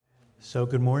So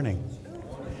good morning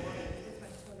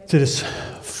to this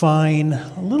fine,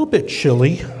 a little bit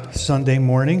chilly Sunday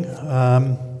morning.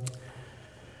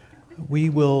 We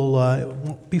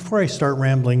will, before I start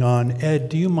rambling on, Ed,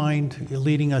 do you mind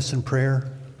leading us in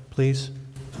prayer, please?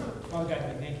 Father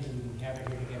God, we thank you that we can gather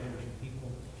here together with your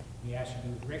people. We ask you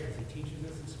to be Rick as he teaches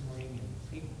us this morning,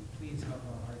 and please help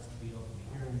our hearts to be open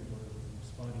to hearing your word and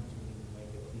responding to it in the way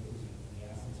that pleases you. We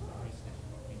ask this for Christ's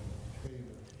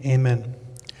name. Amen.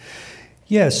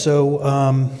 Yeah, so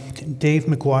Dave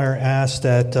McGuire asked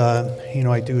that,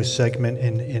 I do a segment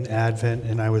in Advent,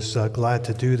 and I was glad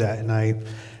to do that. And I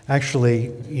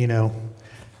actually,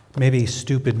 maybe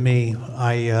stupid me,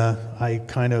 I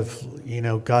kind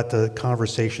of, got the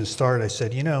conversation started. I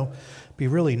said, it'd be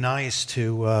really nice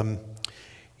to,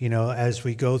 as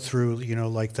we go through,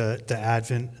 like the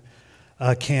Advent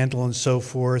candle and so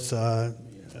forth.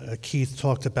 Keith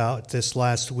talked about this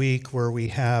last week where we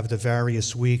have the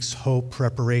various weeks: hope,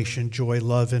 preparation, joy,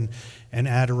 love, and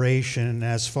adoration. And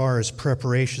as far as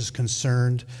preparation is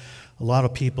concerned, a lot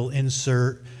of people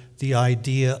insert the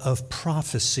idea of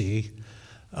prophecy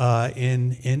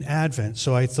in Advent.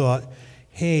 So I thought,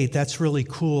 hey, that's really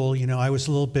cool. I was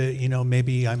a little bit,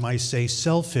 maybe I might say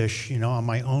selfish, on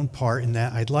my own part, in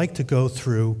that I'd like to go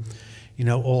through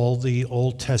all the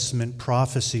Old Testament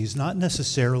prophecies, not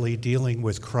necessarily dealing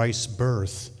with Christ's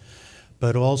birth,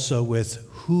 but also with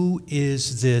who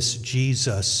is this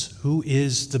Jesus? Who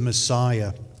is the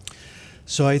Messiah?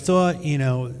 So I thought,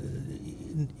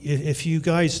 if you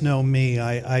guys know me,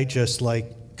 I just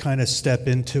kind of step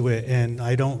into it, and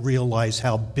I don't realize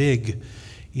how big,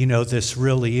 this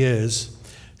really is.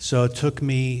 So it took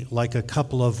me like a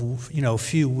couple of,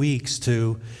 few weeks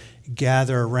to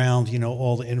gather around,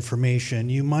 all the information.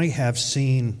 You might have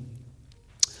seen,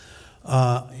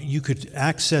 you could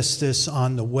access this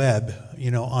on the web,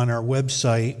 on our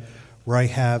website, where I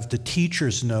have the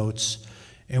teacher's notes.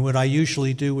 And what I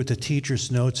usually do with the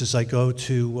teacher's notes is I go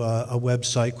to a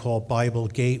website called Bible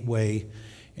Gateway,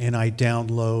 and I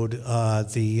download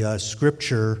the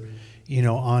scripture,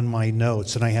 on my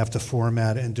notes, and I have to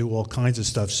format it and do all kinds of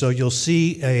stuff. So you'll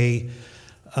see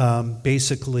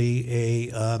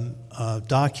basically a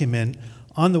document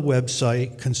on the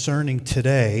website concerning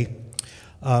today,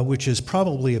 which is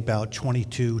probably about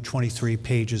 22, 23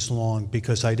 pages long,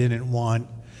 because I didn't want,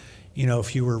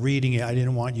 if you were reading it, I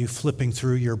didn't want you flipping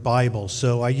through your Bible.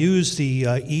 So I use the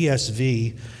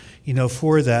ESV,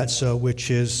 for that, so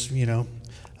which is,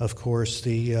 of course,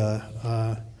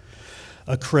 the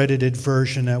accredited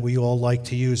version that we all like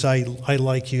to use. I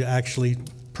like you actually.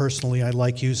 Personally, I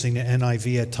like using the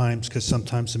NIV at times because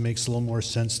sometimes it makes a little more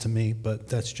sense to me, but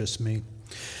that's just me.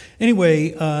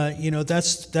 Anyway,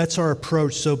 that's our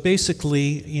approach. So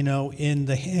basically, in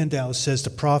the handout it says the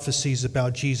prophecies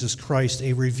about Jesus Christ,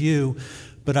 a review,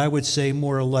 but I would say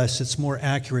more or less it's more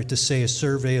accurate to say a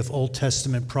survey of Old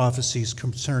Testament prophecies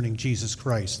concerning Jesus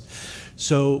Christ.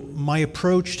 So my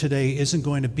approach today isn't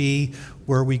going to be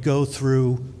where we go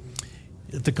through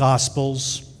the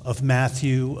Gospels of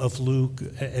Matthew, of Luke,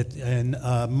 and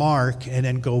Mark, and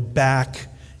then go back,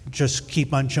 just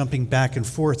keep on jumping back and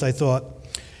forth. I thought,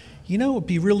 it would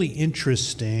be really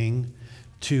interesting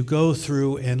to go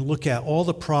through and look at all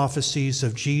the prophecies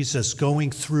of Jesus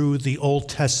going through the Old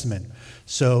Testament.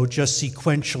 So just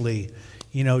sequentially,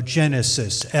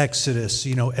 Genesis, Exodus,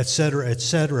 et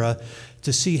cetera,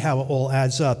 to see how it all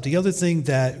adds up. The other thing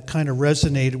that kind of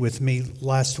resonated with me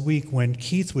last week when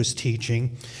Keith was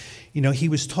teaching, he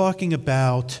was talking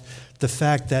about the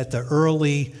fact that the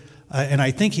early, and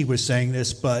I think he was saying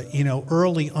this, but,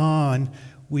 early on,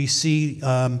 we see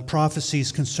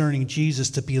prophecies concerning Jesus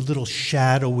to be a little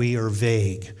shadowy or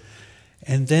vague.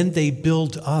 And then they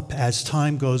build up as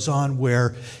time goes on,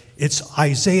 where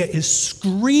Isaiah is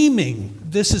screaming,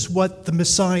 this is what the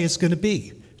Messiah is going to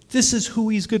be. This is who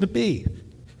he's going to be.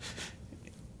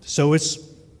 So it's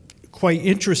quite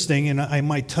interesting, and I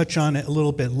might touch on it a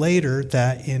little bit later,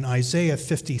 that in Isaiah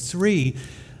 53,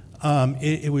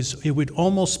 it would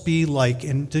almost be like,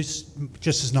 and this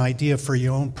just as an idea for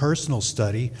your own personal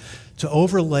study, to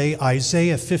overlay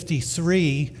Isaiah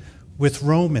 53 with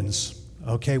Romans,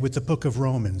 with the book of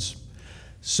Romans.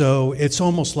 So it's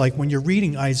almost like when you're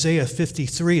reading Isaiah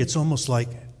 53, it's almost like,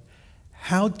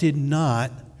 how did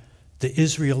not the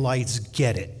Israelites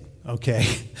get it?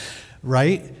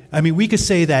 Right? I mean, we could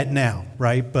say that now,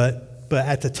 right? But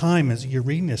at the time, as you're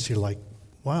reading this, you're like,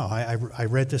 wow, I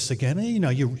read this again.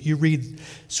 And, you read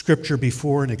Scripture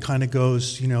before, and it kind of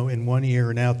goes, in one ear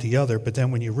and out the other. But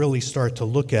then when you really start to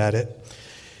look at it,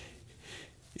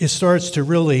 it starts to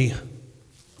really,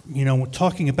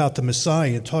 talking about the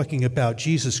Messiah, talking about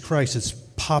Jesus Christ, it's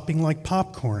popping like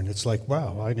popcorn. It's like,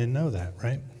 wow, I didn't know that,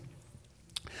 right?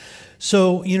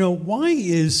 So, why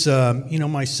is,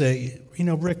 might say,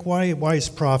 Rick, why is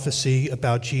prophecy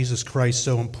about Jesus Christ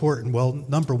so important? Well,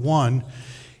 number one,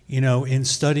 in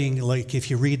studying, like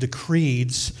if you read the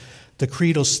creeds, the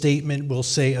creedal statement will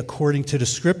say, according to the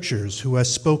scriptures, who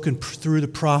has spoken through the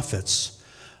prophets.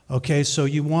 Okay, so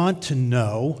you want to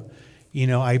know,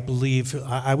 I believe,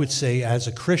 I would say as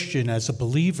a Christian, as a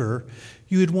believer,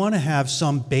 you would want to have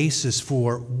some basis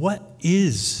for what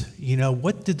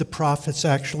did the prophets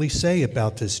actually say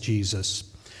about this Jesus?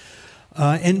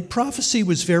 And prophecy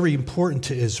was very important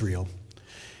to Israel.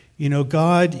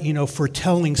 God,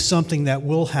 foretelling something that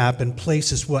will happen,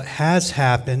 places what has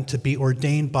happened to be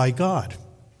ordained by God.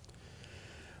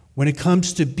 When it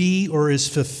comes to be or is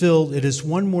fulfilled, it is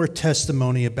one more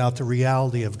testimony about the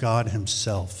reality of God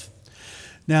himself.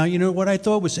 Now, what I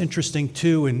thought was interesting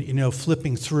too, and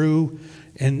flipping through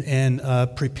and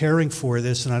preparing for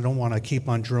this, and I don't want to keep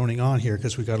on droning on here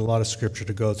because we've got a lot of scripture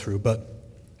to go through, but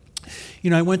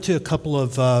I went to a couple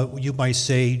of, you might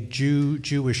say,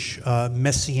 Jewish,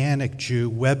 Messianic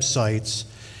Jew websites,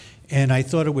 and I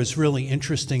thought it was really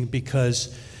interesting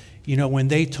because, when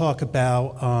they talk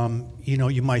about,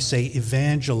 you might say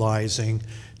evangelizing,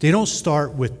 they don't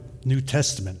start with New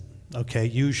Testament, okay,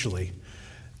 usually.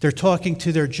 They're talking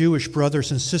to their Jewish brothers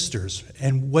and sisters,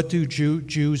 and what do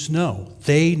Jews know?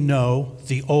 They know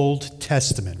the Old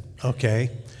Testament, okay?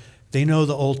 They know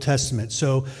the Old Testament,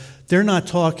 so they're not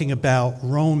talking about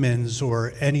Romans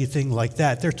or anything like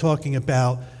that. They're talking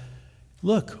about,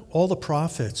 look, all the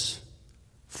prophets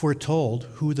foretold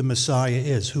who the Messiah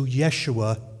is, who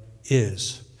Yeshua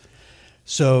is.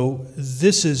 So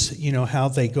this is, how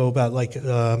they go about, like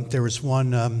there was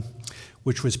one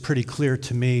which was pretty clear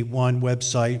to me, one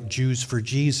website, Jews for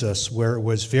Jesus, where it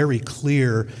was very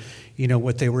clear,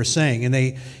 what they were saying.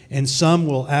 And some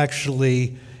will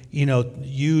actually,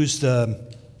 use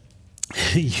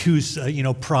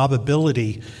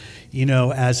probability,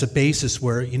 as a basis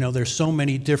where, there's so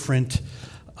many different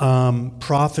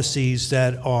prophecies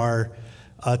that are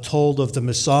told of the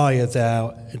Messiah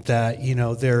that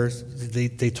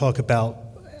they talk about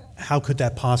how could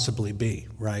that possibly be,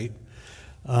 right?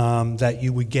 That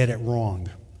you would get it wrong.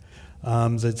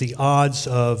 That the odds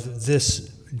of this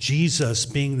Jesus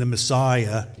being the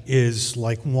Messiah is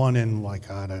like 1 in, I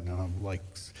don't know, like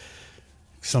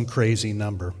some crazy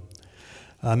number.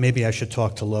 Maybe I should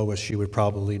talk to Lois. She would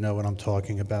probably know what I'm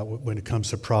talking about when it comes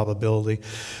to probability.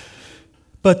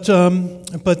 But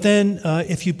then,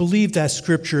 if you believe that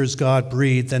Scripture is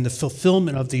God-breathed, then the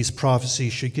fulfillment of these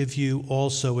prophecies should give you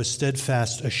also a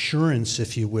steadfast assurance,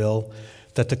 if you will,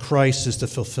 that the Christ is the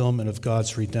fulfillment of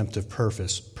God's redemptive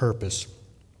purpose.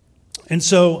 And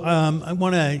so I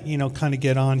want to, kind of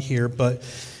get on here, but,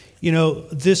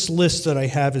 this list that I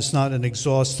have is not an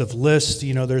exhaustive list.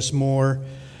 There's more.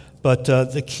 But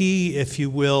the key, if you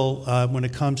will, when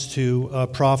it comes to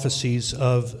prophecies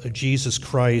of Jesus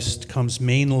Christ comes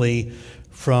mainly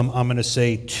from, I'm going to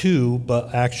say 2,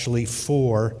 but actually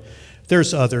 4.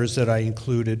 There's others that I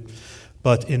included,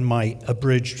 but in my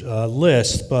abridged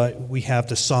list. But we have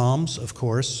the Psalms, of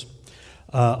course.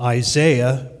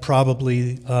 Isaiah,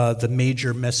 probably the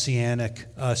major messianic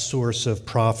source of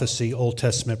prophecy, Old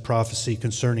Testament prophecy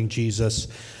concerning Jesus.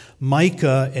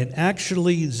 Micah, and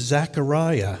actually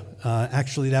Zechariah.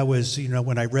 Actually, that was,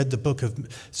 when I read the book of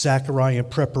Zechariah in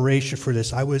preparation for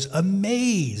this, I was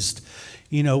amazed,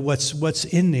 what's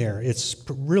in there. It's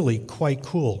really quite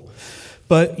cool.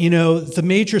 But, the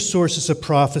major sources of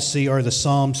prophecy are the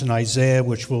Psalms and Isaiah,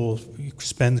 which we'll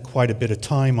spend quite a bit of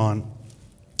time on.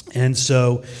 And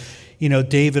so,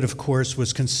 David, of course,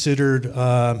 was considered,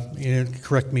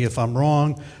 correct me if I'm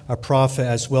wrong, a prophet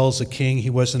as well as a king. He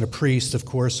wasn't a priest, of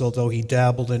course, although he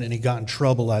dabbled in it and he got in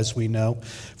trouble, as we know,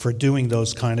 for doing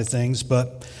those kind of things.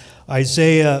 But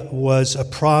Isaiah was a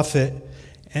prophet,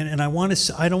 and I want to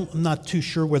say, I'm not too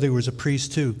sure whether he was a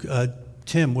priest too.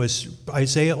 Tim, was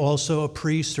Isaiah also a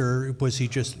priest, or was he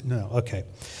just, no, okay.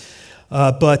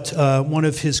 But one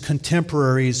of his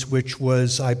contemporaries, which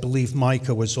was, I believe,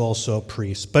 Micah, was also a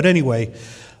priest. But anyway,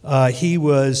 he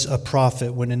was a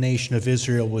prophet when the nation of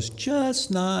Israel was just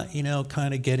not,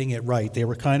 kind of getting it right. They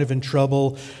were kind of in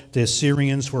trouble. The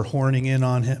Assyrians were horning in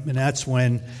on him, and that's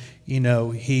when,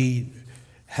 he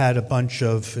had a bunch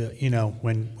of,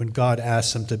 when God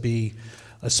asked him to be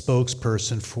a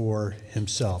spokesperson for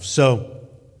himself. So,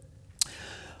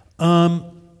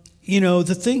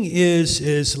 the thing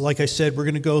is like I said, we're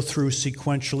going to go through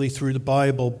sequentially through the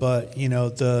Bible, but,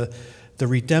 the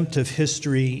redemptive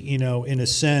history, in a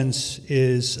sense,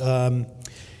 is,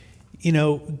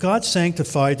 God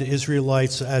sanctified the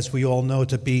Israelites, as we all know,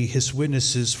 to be his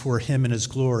witnesses for him and his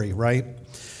glory, right?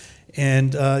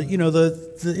 And,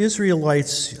 the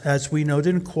Israelites, as we know,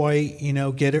 didn't quite,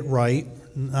 get it right.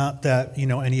 Not that,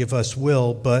 any of us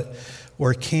will,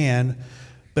 or can.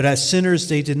 But as sinners,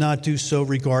 they did not do so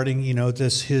regarding,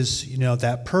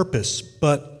 that purpose.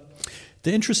 But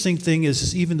the interesting thing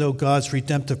is even though God's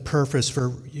redemptive purpose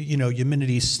for,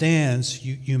 humanity stands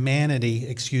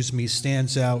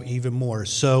out even more.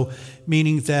 So,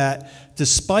 meaning that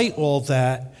despite all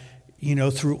that,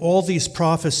 through all these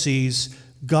prophecies,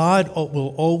 God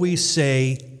will always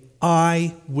say,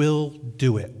 I will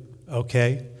do it,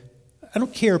 okay? I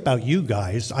don't care about you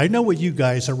guys. I know what you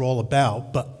guys are all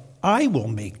about, but I will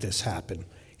make this happen.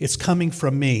 It's coming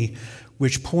from me,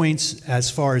 which points, as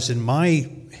far as in my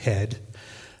head,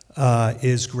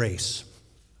 is grace,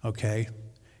 okay?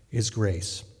 Is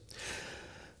grace.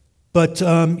 But,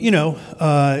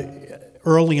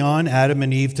 early on, Adam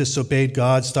and Eve disobeyed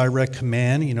God's direct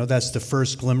command. That's the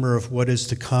first glimmer of what is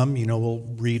to come. We'll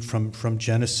read from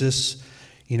Genesis.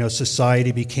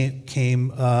 Society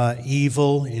became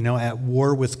evil, at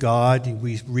war with God.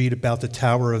 We read about the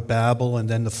Tower of Babel and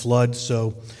then the flood.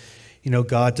 So,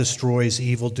 God destroys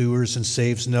evildoers and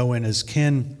saves Noah and his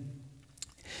kin.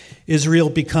 Israel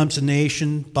becomes a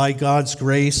nation by God's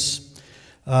grace.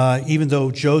 Even though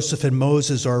Joseph and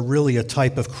Moses are really a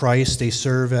type of Christ, they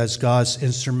serve as God's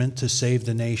instrument to save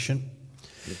the nation.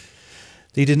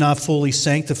 They did not fully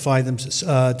sanctify them.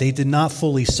 They did not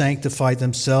fully sanctify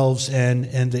themselves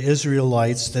and the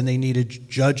Israelites. Then they needed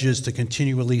judges to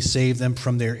continually save them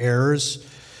from their errors.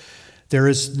 There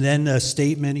is then a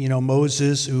statement.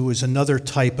 Moses, who is another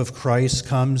type of Christ,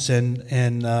 comes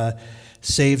and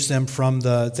saves them from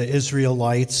the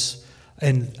Israelites.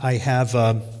 And I have,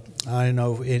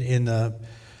 in the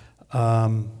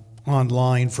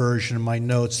online version of my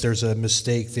notes, there's a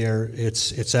mistake there.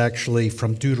 It's actually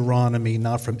from Deuteronomy,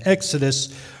 not from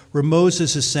Exodus, where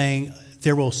Moses is saying,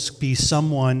 there will be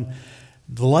someone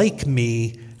like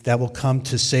me that will come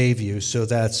to save you. So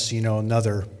that's,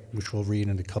 another, which we'll read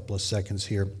in a couple of seconds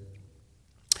here.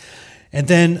 And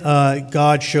then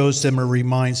God shows them or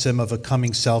reminds them of a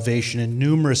coming salvation in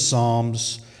numerous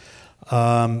Psalms,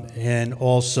 and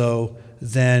also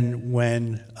then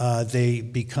when they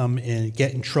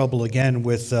get in trouble again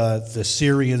with the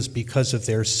Syrians because of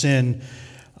their sin,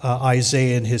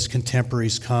 Isaiah and his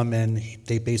contemporaries come and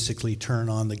they basically turn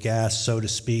on the gas, so to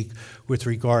speak, with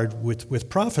regard with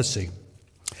prophecy.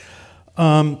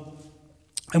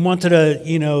 I wanted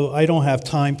to, I don't have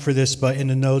time for this, but in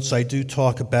the notes I do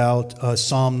talk about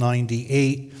Psalm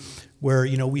 98, where,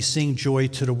 we sing joy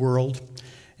to the world.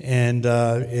 And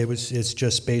it's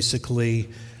just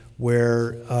basically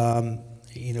where,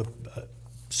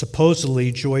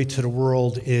 supposedly joy to the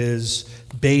world is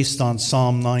based on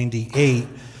Psalm 98.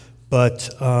 But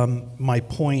my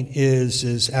point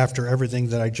is after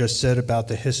everything that I just said about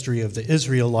the history of the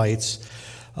Israelites,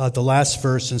 the last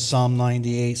verse in Psalm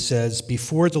 98 says,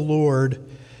 before the Lord,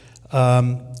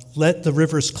 let the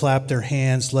rivers clap their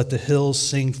hands, let the hills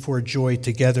sing for joy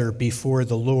together before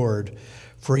the Lord.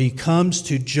 For he comes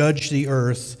to judge the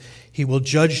earth. He will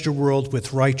judge the world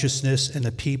with righteousness and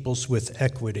the peoples with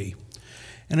equity.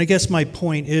 And I guess my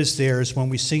point is when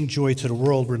we sing joy to the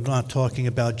world, we're not talking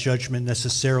about judgment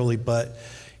necessarily, but,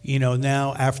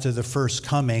 now after the first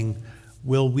coming,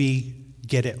 will we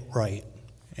get it right?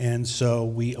 And so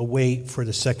we await for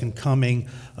the second coming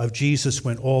of Jesus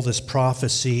when all this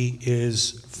prophecy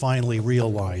is finally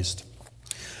realized.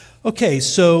 Okay,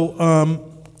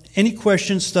 so any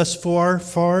questions thus far?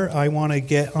 I want to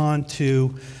get on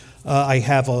to, I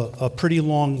have a pretty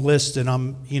long list, and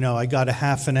I got a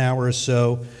half an hour or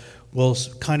so. We'll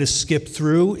kind of skip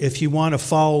through. If you want to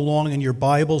follow along in your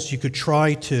Bibles, you could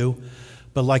try to.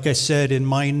 But like I said, in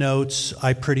my notes,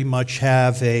 I pretty much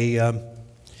have it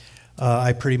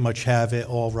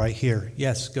all right here.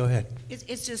 Yes, go ahead.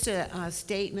 It's just a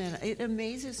statement. It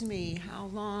amazes me how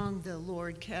long the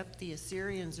Lord kept the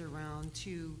Assyrians around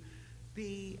to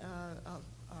be a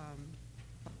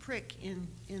prick in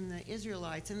the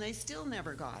Israelites, and they still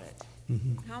never got it.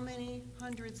 Mm-hmm. How many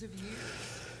hundreds of years?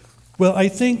 Well, I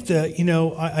think that,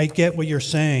 I get what you're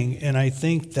saying, and I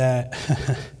think that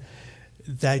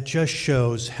that just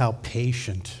shows how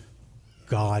patient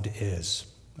God is,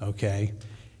 okay?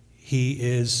 He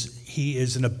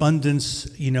is an abundance,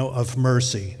 of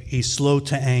mercy. He's slow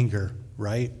to anger,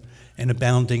 right? And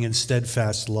abounding in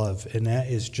steadfast love. And that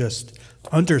is just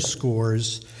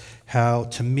underscores how,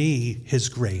 to me, his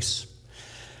grace.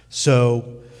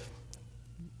 So,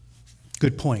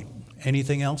 good point.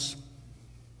 Anything else?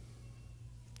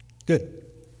 Good.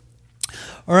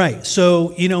 All right,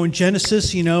 so in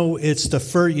Genesis, it's the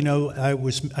first.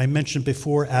 I mentioned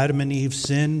before Adam and Eve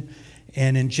sin,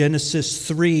 and in Genesis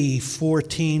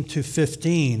 3:14 to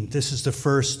 15, this is the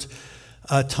first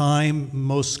time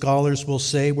most scholars will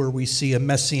say where we see a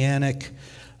messianic,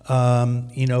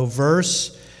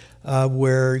 verse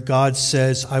where God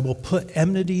says, "I will put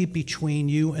enmity between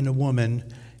you and a woman,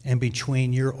 and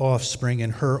between your offspring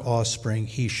and her offspring.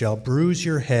 He shall bruise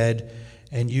your head,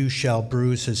 and you shall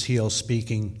bruise his heel,"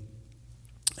 speaking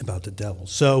about the devil.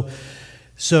 So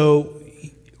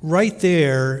right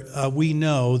there, we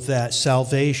know that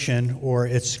salvation, or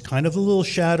it's kind of a little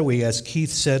shadowy, as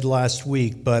Keith said last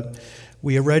week, but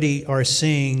we already are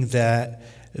seeing that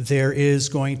there is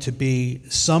going to be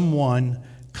someone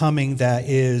coming that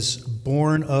is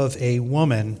born of a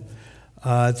woman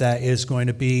that is going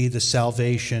to be the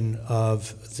salvation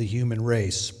of the human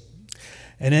race.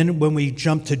 And then when we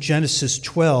jump to Genesis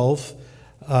 12,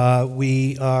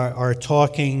 we are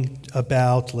talking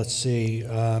about,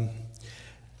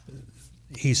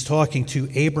 he's talking to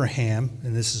Abraham,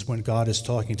 and this is when God is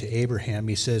talking to Abraham.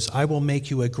 He says, "I will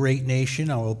make you a great nation.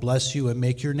 I will bless you and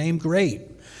make your name great,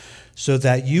 so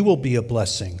that you will be a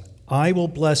blessing. I will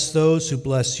bless those who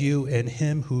bless you, and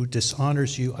him who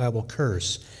dishonors you I will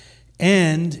curse.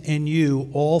 And in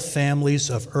you all families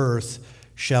of earth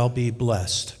shall be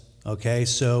blessed." Okay,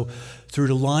 so through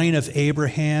the line of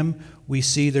Abraham, we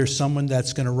see there's someone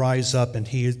that's going to rise up, and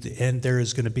there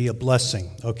is going to be a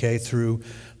blessing, okay, through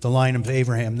the line of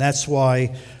Abraham. That's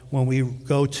why when we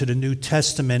go to the New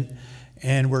Testament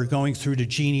and we're going through the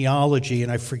genealogy,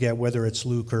 and I forget whether it's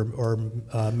Luke or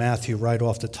Matthew right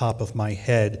off the top of my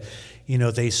head,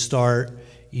 they start,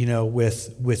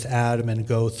 with Adam and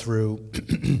go through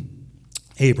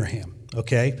Abraham,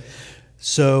 okay?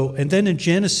 So, and then in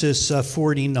Genesis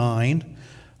 49,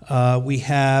 we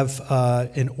have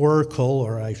an oracle,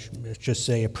 or I should just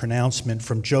say a pronouncement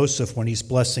from Joseph when he's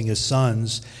blessing his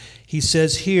sons. He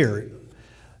says here,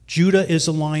 "Judah is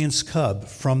a lion's cub.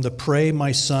 From the prey,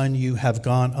 my son, you have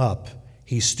gone up.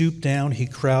 He stooped down, he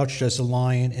crouched as a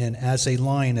lion, and as a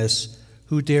lioness,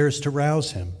 who dares to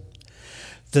rouse him?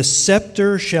 The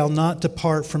scepter shall not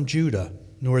depart from Judah,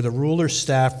 nor the ruler's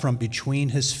staff from between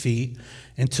his feet,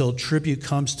 until tribute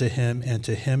comes to him, and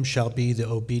to him shall be the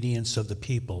obedience of the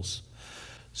peoples."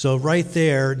 So right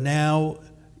there, now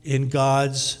in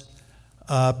God's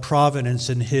providence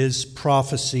and his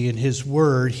prophecy and his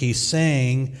word, he's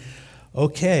saying,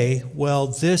 okay, well,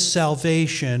 this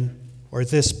salvation, or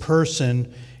this person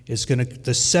is going to,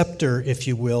 the scepter, if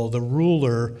you will, the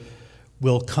ruler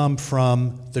will come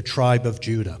from the tribe of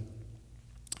Judah.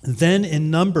 Then in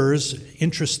Numbers,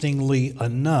 interestingly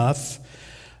enough,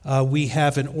 we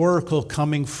have an oracle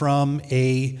coming from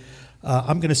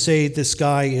I'm going to say this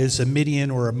guy is a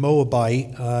Midian or a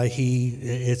Moabite.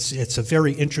 It's a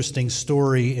very interesting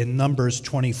story in Numbers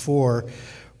 24,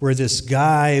 where this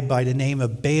guy by the name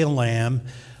of Balaam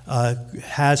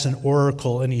has an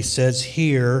oracle, and he says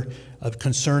here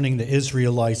concerning the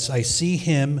Israelites, "I see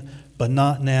him, but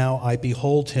not now. I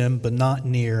behold him, but not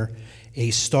near.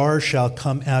 A star shall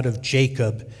come out of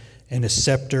Jacob, and a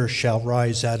scepter shall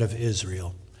rise out of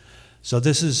Israel." So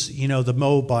this is, the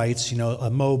Moabites.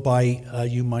 A Moabite,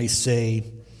 you might say,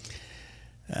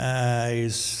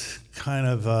 he's kind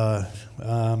of,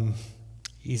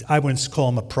 I wouldn't call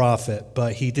him a prophet,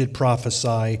 but he did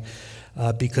prophesy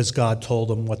because God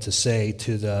told him what to say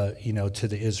to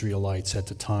the Israelites at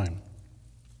the time.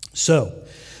 So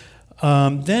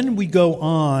then we go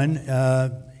on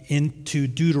into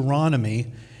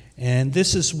Deuteronomy, and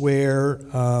this is where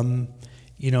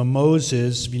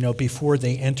Moses, before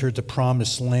they entered the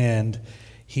promised land,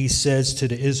 he says to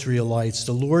the Israelites,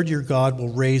 "The Lord your God will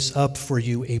raise up for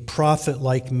you a prophet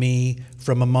like me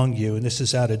from among you." And this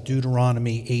is out of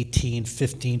Deuteronomy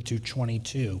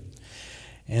 18:15-22.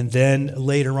 And then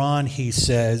later on he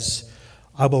says,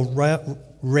 "I will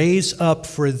raise up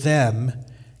for them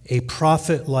a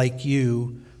prophet like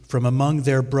you from among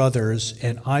their brothers,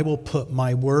 and I will put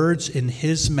my words in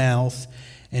his mouth,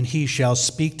 and he shall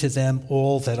speak to them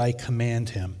all that I command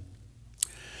him."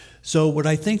 So what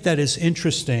I think that is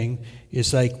interesting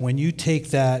is like when you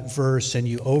take that verse and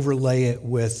you overlay it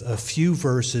with a few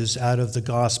verses out of the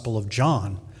Gospel of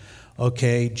John,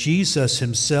 okay, Jesus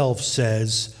himself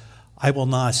says, "I will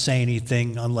not say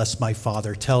anything unless my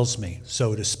Father tells me,"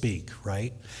 so to speak,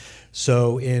 right?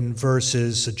 So in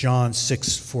verses John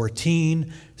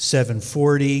 6:14,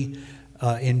 7:40,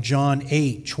 in John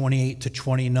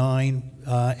 8:28-29,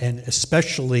 and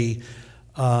especially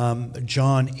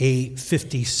John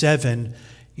 8:57,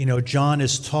 John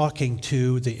is talking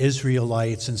to the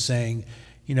Israelites and saying,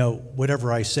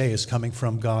 whatever I say is coming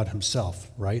from God himself,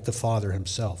 right? The Father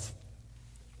himself.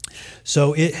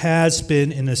 So it has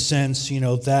been, in a sense,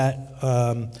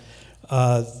 that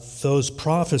those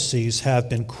prophecies have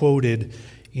been quoted,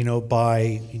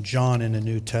 by John in the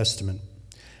New Testament.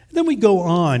 And then we go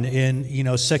on in,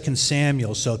 2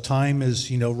 Samuel. So time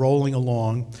is, rolling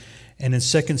along. And in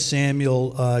 2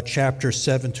 Samuel chapter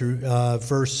 7 through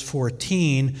verse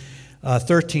 14,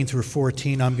 13 through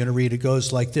 14, I'm going to read. It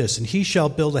goes like this. And he shall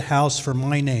build a house for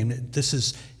my name. This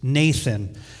is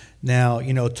Nathan now,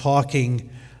 talking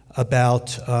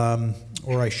about,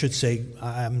 or I should say,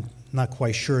 I'm not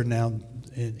quite sure now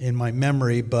in my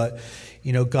memory, but,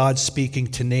 God speaking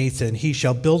to Nathan. He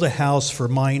shall build a house for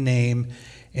my name,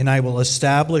 and I will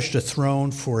establish the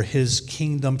throne for his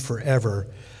kingdom forever.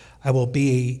 I will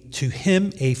be to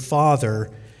him a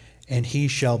father, and he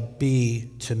shall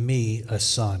be to me a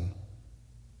son.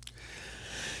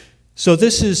 So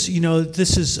this is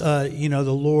the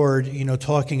Lord,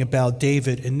 talking about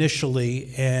David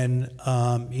initially, and,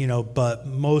 but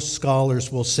most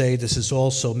scholars will say this is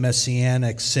also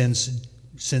messianic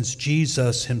since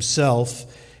Jesus himself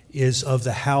is of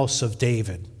the house of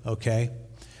David, okay?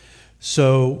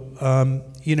 So,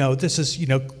 this is,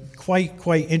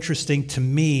 quite interesting to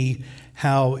me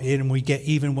how when we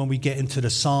get into the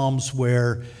Psalms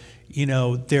where,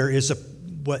 there is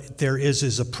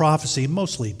a prophecy.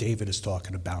 Mostly David is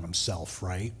talking about himself,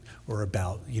 right? Or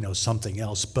about, something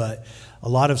else. But a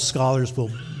lot of scholars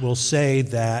will say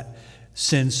that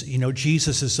since,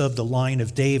 Jesus is of the line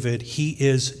of David, he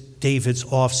is David's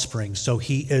offspring. So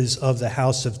he is of the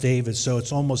house of David. So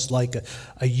it's almost like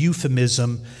a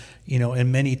euphemism,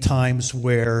 and many times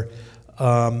where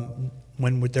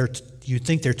when you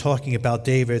think they're talking about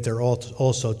David, they're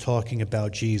also talking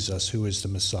about Jesus, who is the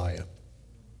Messiah.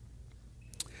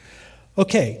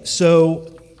 Okay,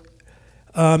 so,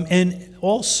 and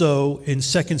also in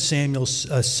 2 Samuel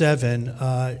 7,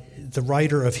 the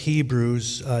writer of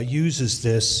Hebrews uses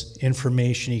this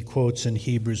information he quotes in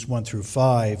Hebrews 1 through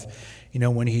 5,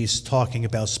 when he's talking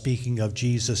about speaking of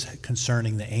Jesus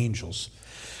concerning the angels.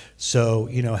 So,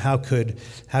 how could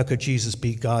Jesus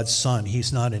be God's son?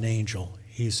 He's not an angel.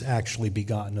 He's actually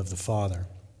begotten of the Father.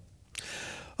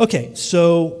 Okay,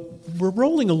 so we're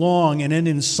rolling along, and then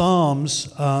in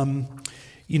Psalms,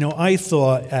 I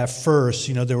thought at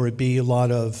first, there would be a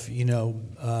lot of,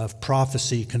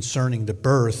 prophecy concerning the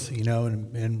birth,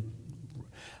 and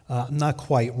I'm not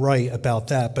quite right about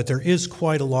that, but there is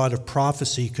quite a lot of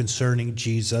prophecy concerning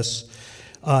Jesus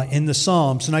in the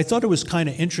Psalms. And I thought it was kind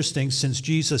of interesting, since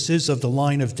Jesus is of the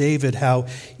line of David, how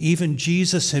even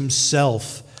Jesus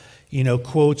himself,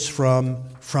 quotes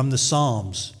from the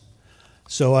Psalms.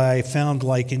 So I found,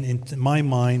 like, in my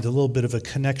mind, a little bit of a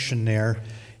connection there,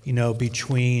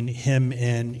 between him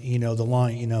and, the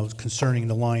line, concerning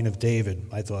the line of David.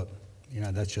 I thought,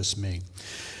 that's just me.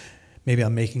 Maybe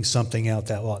I'm making something out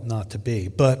that ought not to be.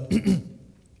 But,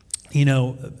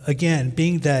 again,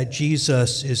 being that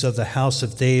Jesus is of the house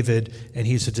of David and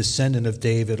he's a descendant of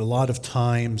David, a lot of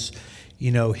times,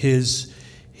 his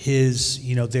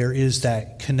there is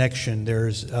that connection.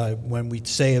 There's, when we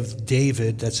say of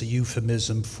David, that's a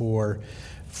euphemism for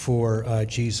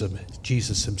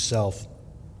Jesus himself.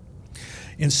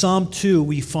 In Psalm 2,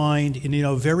 we find,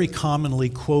 very commonly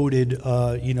quoted,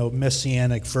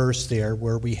 messianic verse there,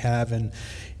 where we have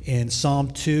in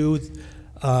Psalm 2,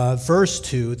 verse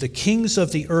 2, the kings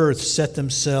of the earth set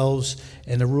themselves,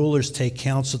 and the rulers take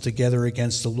counsel together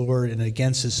against the Lord and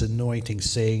against his anointing,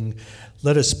 saying,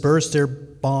 let us burst their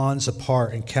bonds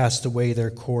apart and cast away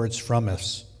their cords from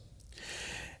us.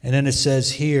 And then it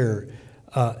says here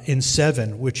in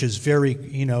 7, which is very,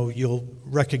 you'll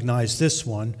recognize this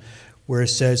one, where it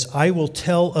says, I will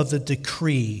tell of the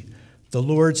decree. The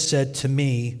Lord said to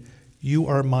me, you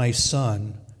are my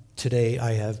son. Today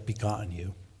I have begotten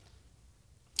you.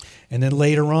 And then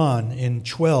later on in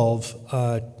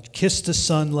 12, kiss the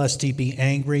Son lest he be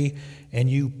angry and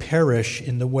you perish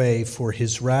in the way, for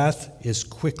his wrath is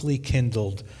quickly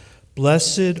kindled.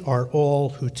 Blessed are all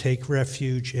who take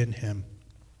refuge in him.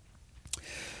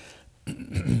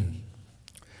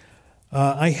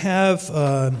 I have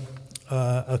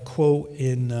a quote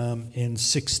in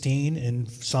 16, in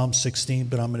Psalm 16,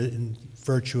 but I'm going to, in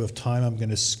virtue of time, I'm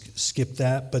going to skip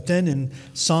that. But then in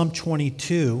Psalm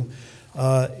 22,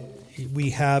 we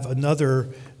have another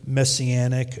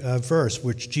messianic verse,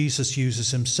 which Jesus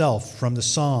uses himself from the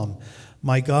Psalm.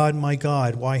 My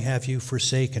God, why have you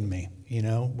forsaken me?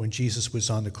 When Jesus was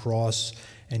on the cross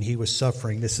and he was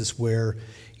suffering, this is where,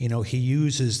 he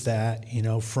uses that,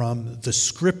 from the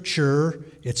scripture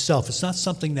itself. It's not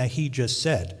something that he just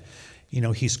said.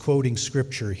 He's quoting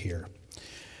scripture here.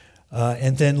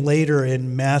 And then later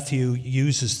in Matthew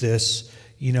uses this,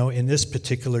 in this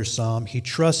particular psalm. He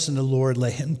trusts in the Lord,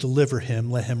 let him deliver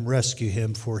him, let him rescue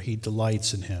him, for he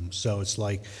delights in him. So it's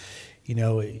like,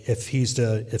 if he's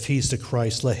the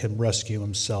Christ, let him rescue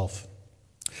himself.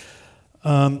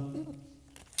 I'm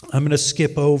going to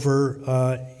skip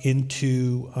over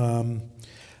into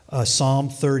Psalm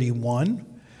 31,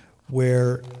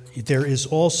 where there is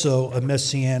also a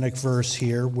messianic verse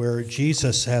here where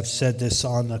Jesus have said this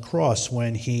on the cross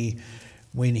when he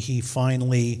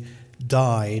finally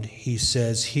died. He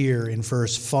says here in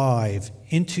verse 5,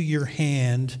 "Into your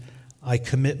hand I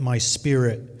commit my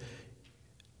spirit."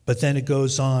 But then it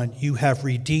goes on, "You have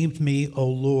redeemed me, O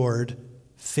Lord,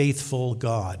 faithful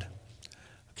God."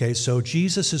 Okay, so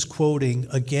Jesus is quoting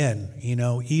again,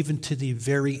 even to the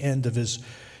very end of his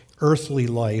earthly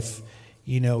life,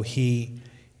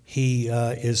 he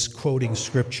is quoting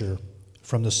scripture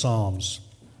from the Psalms.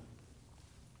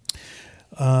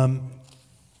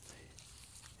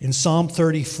 In Psalm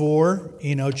 34,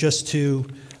 just to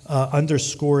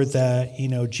underscore that,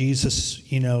 Jesus,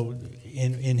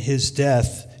 in his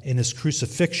death, in his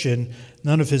crucifixion,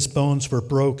 none of his bones were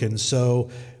broken. So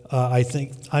I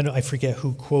forget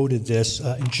who quoted this,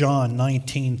 in John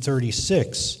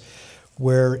 19:36,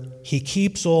 where he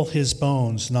keeps all his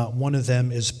bones, not one of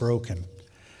them is broken.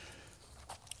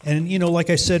 And,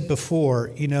 like I said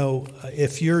before,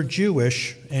 if you're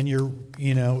Jewish and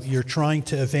you're trying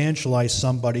to evangelize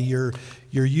somebody, you're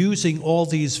using all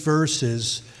these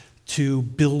verses to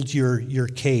build your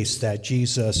case that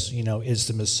Jesus, is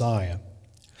the Messiah.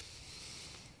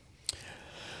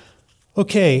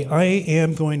 Okay, I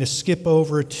am going to skip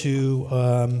over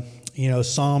to,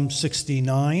 Psalm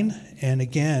 69. And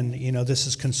again, this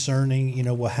is concerning,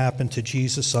 what happened to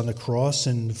Jesus on the cross.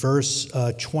 In verse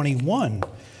 21,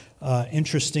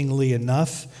 interestingly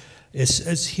enough, it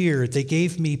says here, "They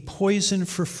gave me poison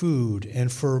for food,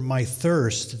 and for my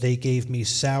thirst they gave me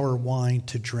sour wine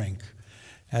to drink."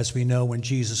 As we know, when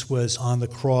Jesus was on the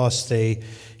cross, they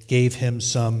gave him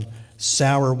some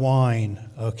sour wine,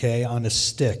 on a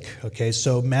stick.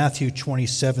 So Matthew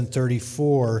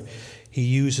 27:34, he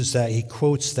uses that, he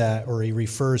quotes that, or he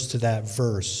refers to that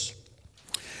verse.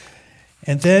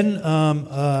 And then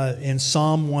in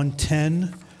Psalm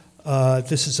 110,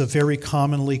 this is a very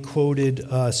commonly quoted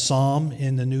psalm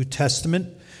in the New Testament,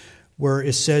 where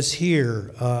it says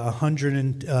here,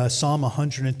 Psalm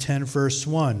 110, verse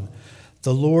 1,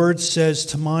 "The Lord says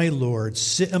to my Lord,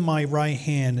 sit at my right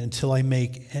hand until I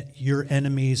make your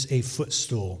enemies a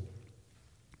footstool."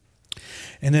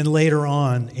 And then later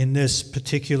on in this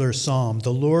particular psalm,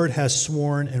 "The Lord has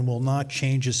sworn and will not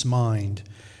change his mind.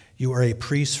 You are a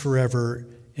priest forever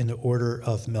in the order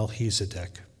of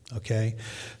Melchizedek."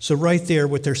 So right there,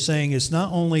 what they're saying is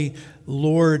not only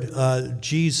Lord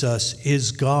Jesus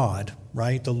is God,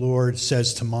 right? The Lord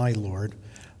says to my Lord.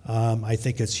 I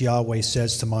think it's Yahweh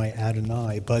says to my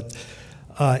Adonai. But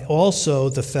also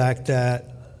the fact that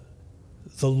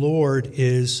the Lord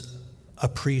is a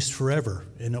priest forever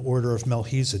in the order of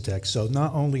Melchizedek. So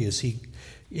not only is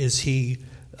he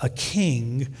a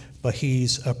king, but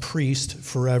he's a priest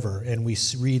forever. And we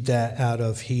read that out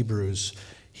of Hebrews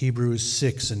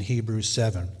 6 and Hebrews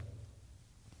 7.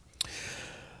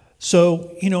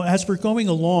 So, as we're going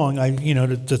along,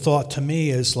 the thought to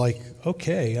me is like,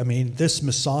 okay, this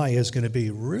Messiah is going to be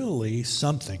really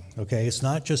something, It's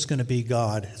not just going to be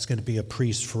God, it's going to be a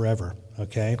priest forever,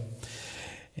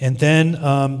 And then,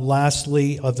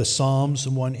 lastly, of the Psalms,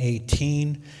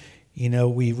 118,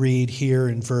 we read here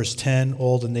in verse 10,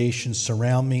 "All the nations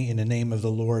surround me. In the name of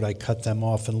the Lord, I cut them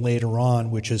off." And later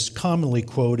on, which is commonly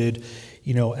quoted,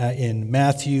 in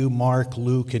Matthew, Mark,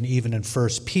 Luke, and even in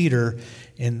 1 Peter,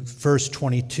 in verse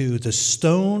 22, "The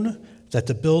stone that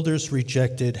the builders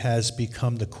rejected has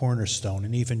become the cornerstone."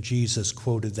 And even Jesus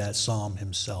quoted that psalm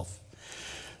himself.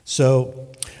 So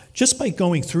just by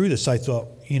going through this, I thought,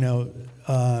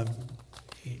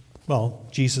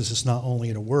 Jesus is not only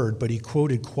in a word, but he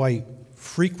quoted quite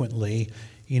frequently,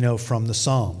 from the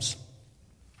Psalms.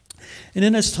 And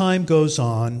then as time goes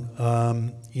on,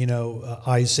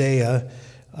 Isaiah,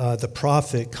 the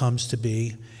prophet, comes to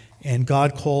be, and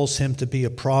God calls him to be a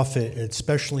prophet,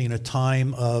 especially in a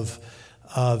time of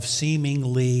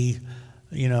seemingly,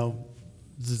 the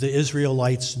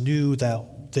Israelites knew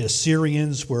that the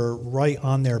Assyrians were right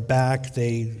on their back.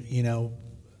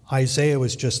 Isaiah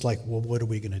was just like, well, what are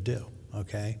we going to do?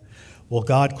 Well,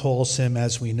 God calls him,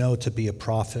 as we know, to be a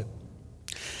prophet.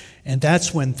 And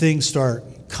that's when things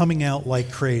start coming out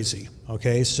like crazy.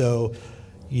 So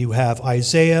you have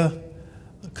Isaiah,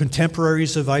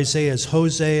 contemporaries of Isaiah is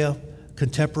Hosea,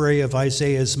 contemporary of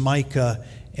Isaiah is Micah,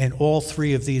 and all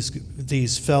three of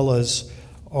these fellas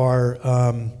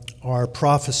are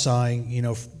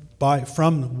prophesying,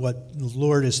 from what the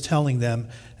Lord is telling them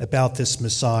about this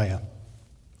Messiah.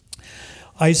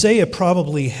 Isaiah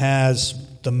probably has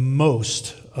the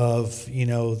most of,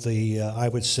 I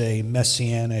would say,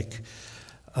 messianic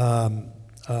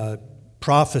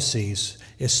prophecies.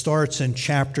 It starts in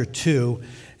chapter 2,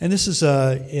 and this is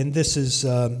a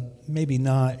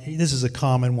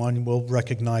common one. We'll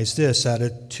recognize this. Out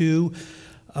of 2,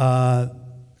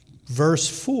 verse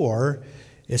 4,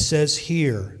 it says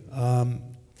here,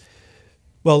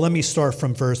 let me start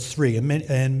from verse 3.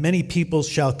 And many peoples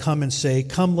shall come and say,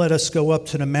 "Come, let us go up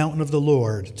to the mountain of the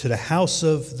Lord, to the house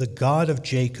of the God of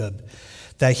Jacob,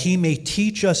 that he may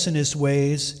teach us in his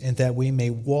ways, and that we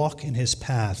may walk in his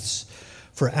paths.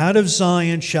 For out of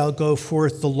Zion shall go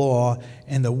forth the law,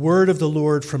 and the word of the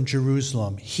Lord from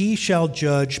Jerusalem. He shall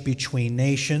judge between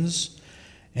nations,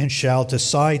 and shall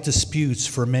decide disputes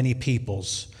for many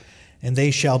peoples. And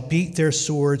they shall beat their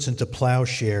swords into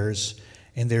plowshares,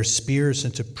 and their spears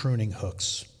into pruning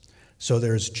hooks." So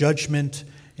there's judgment,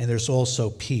 and there's also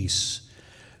peace.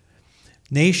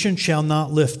 "Nation shall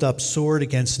not lift up sword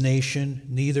against nation,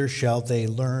 neither shall they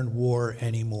learn war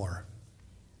anymore."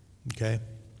 Okay?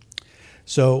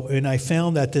 So, and I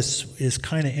found that this is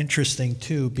kind of interesting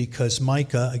too, because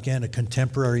Micah, again, a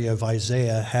contemporary of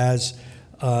Isaiah, has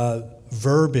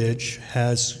verbiage,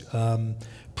 has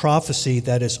prophecy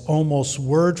that is almost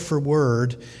word for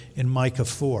word in Micah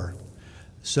 4.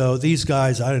 So these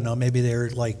guys, I don't know, maybe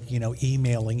they're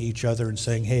emailing each other and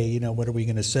saying, hey, what are we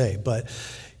going to say? But,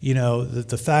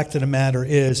 the fact of the matter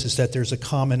is that there's a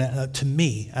common, to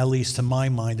me, at least to my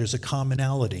mind, there's a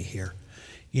commonality here.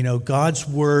 God's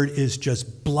word is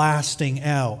just blasting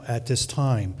out at this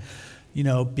time,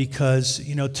 because,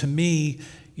 to me,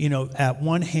 at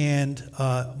one hand,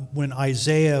 when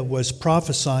Isaiah was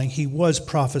prophesying, he was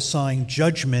prophesying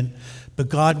judgment, but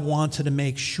God wanted to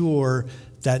make sure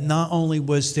that not only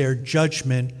was there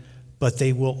judgment, but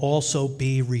they will also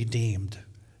be redeemed.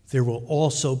 There will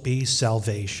also be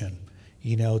salvation,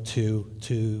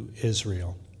 to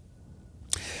Israel.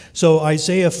 So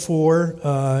Isaiah 4,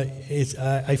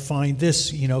 I find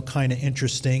this, kind of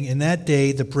interesting. In that day,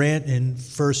 in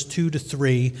verse 2 to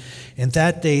 3, "In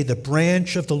that day the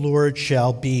branch of the Lord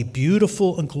shall be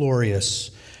beautiful and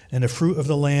glorious, and the fruit of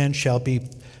the land shall be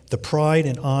the pride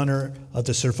and honor of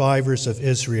the survivors of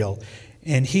Israel.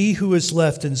 And he who is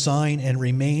left in Zion and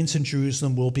remains in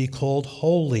Jerusalem will be called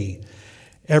holy,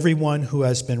 everyone who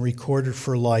has been recorded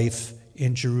for life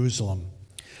in Jerusalem."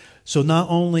 So not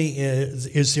only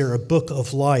is there a book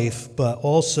of life, but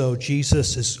also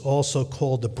Jesus is also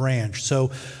called the branch. So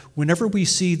whenever we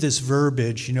see this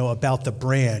verbiage, about the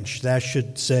branch, that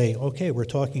should say, okay, we're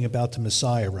talking about the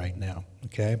Messiah right now,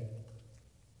 okay?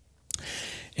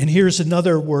 And here's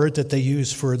another word that they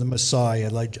use for the Messiah,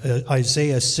 like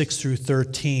Isaiah 6 through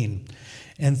 13.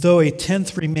 "And though a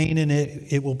tenth remain in it,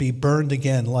 it will be burned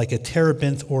again, like a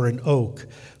terebinth or an oak,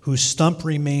 whose stump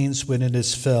remains when it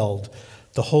is felled.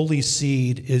 The holy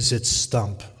seed is its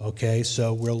stump." Okay,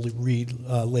 so we'll read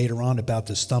later on about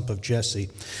the stump of Jesse.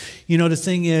 The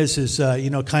thing is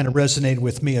kind of resonated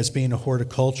with me as being a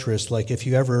horticulturist. Like if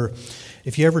you ever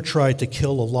tried to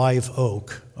kill a live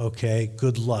oak, okay,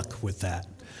 good luck with that.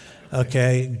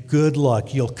 Okay, good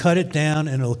luck. You'll cut it down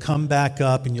and it'll come back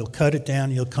up, and you'll cut it down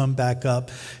and you'll come back up.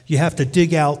 You have to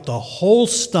dig out the whole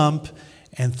stump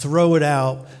and throw it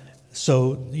out,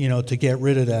 so, to get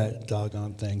rid of that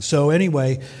doggone thing. So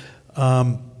anyway,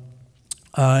 the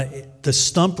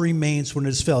stump remains when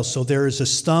it's felled. So there is a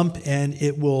stump, and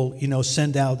it will,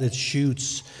 send out its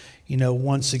shoots,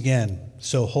 once again.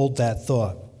 So hold that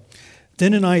thought.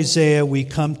 Then in Isaiah, we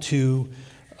come to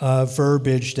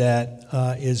verbiage that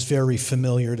is very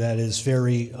familiar, that is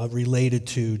very related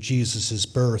to Jesus'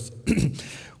 birth,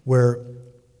 where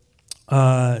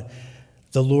the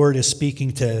Lord is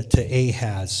speaking to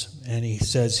Ahaz, and he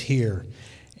says here,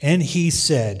 "And he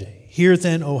said, Hear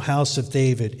then, O house of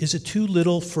David, is it too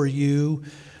little for you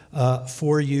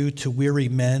to weary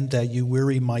men, that you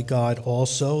weary my God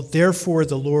also? Therefore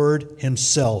the Lord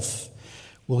himself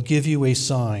will give you a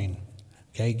sign."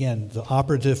 Okay, again, the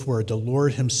operative word, the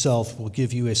Lord himself will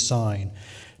give you a sign.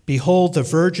 "Behold, the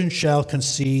virgin shall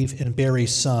conceive and bear a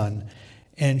son,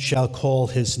 and shall call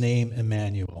his name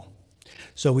Emmanuel."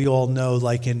 So we all know,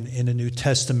 like in the New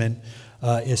Testament,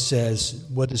 it says,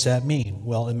 what does that mean?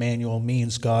 Well, Emmanuel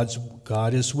means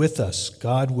God is with us,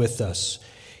 God with us.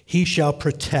 "He shall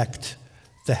protect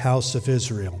the house of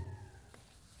Israel."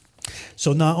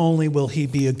 So not only will he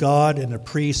be a God and a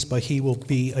priest, but he will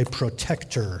be a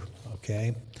protector,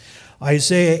 okay?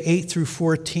 Isaiah 8 through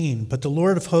 14. But the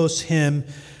Lord of hosts, him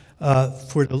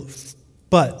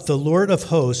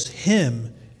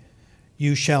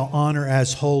you shall honor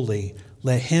as holy.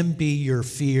 Let him be your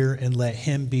fear, and let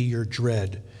him be your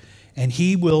dread. And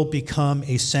he will become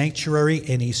a sanctuary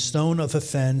and a stone of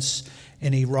offense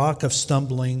and a rock of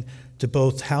stumbling to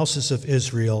both houses of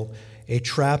Israel, a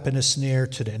trap and a snare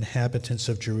to the inhabitants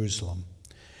of Jerusalem.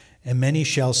 And many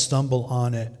shall stumble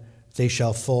on it, they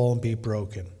shall fall and be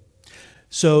broken.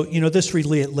 So, this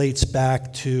relates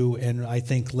back to, and I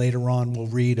think later on we'll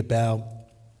read about,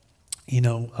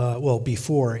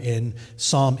 before in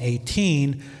Psalm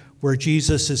 18, where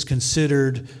Jesus is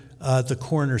considered the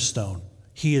cornerstone.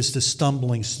 He is the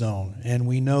stumbling stone. And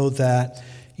we know that,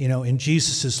 in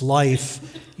Jesus' life,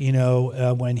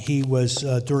 when he was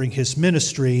during his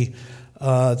ministry,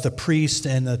 the priests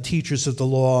and the teachers of the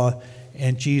law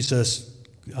and Jesus,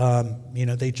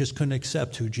 they just couldn't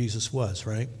accept who Jesus was,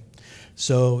 right?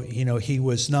 So, he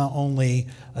was not only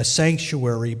a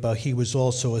sanctuary, but he was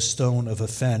also a stone of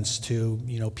offense to,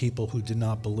 people who did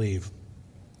not believe.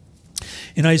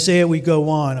 In Isaiah, we go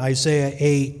on, Isaiah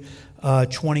 8,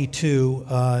 22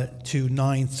 to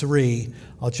 9:3.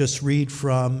 I'll just read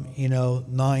from,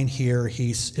 9 here.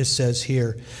 It says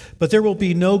here, "But there will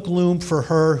be no gloom for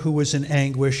her who was in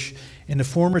anguish. In the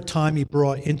former time he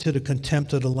brought into the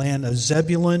contempt of the land of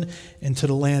Zebulun, into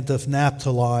the land of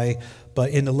Naphtali.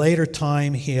 But in the later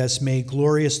time he has made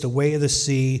glorious the way of the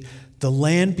sea, the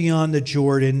land beyond the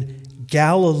Jordan,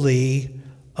 Galilee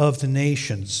of the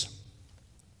nations.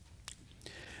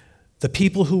 The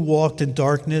people who walked in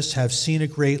darkness have seen a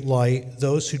great light.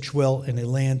 Those who dwell in a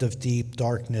land of deep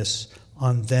darkness,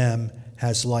 on them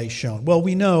has light shone." Well,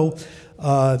 we know,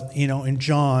 in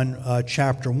John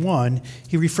chapter 1,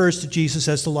 he refers to Jesus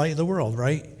as the light of the world,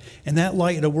 right? And that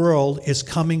light of the world is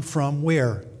coming from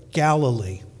where?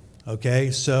 Galilee. Okay,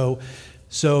 so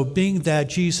being that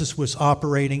Jesus was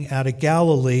operating out of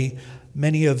Galilee,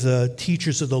 many of the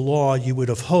teachers of the law, you would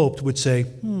have hoped, would say,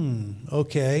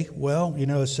 okay, well,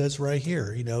 it says right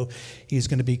here, he's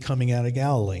going to be coming out of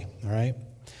Galilee, all right?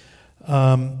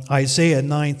 Isaiah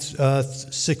 9,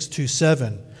 6 to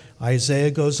 7.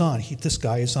 Isaiah goes on. This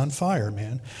guy is on fire,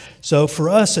 man. "So for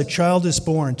us a child is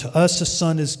born, to us a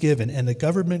son is given, and the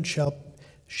government shall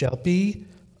be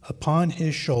upon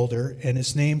his shoulder, and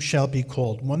his name shall be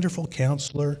called Wonderful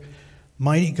Counselor,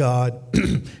 Mighty God,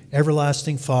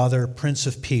 Everlasting Father, Prince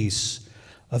of Peace.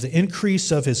 Of the increase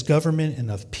of his government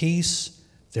and of peace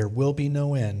there will be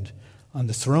no end, on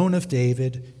the throne of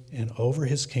David and over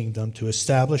his kingdom, to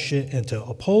establish it and to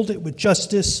uphold it with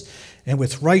justice and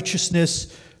with righteousness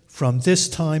from this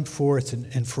time forth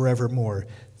and forevermore.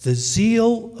 The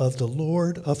zeal of the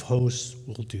Lord of hosts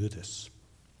will do this."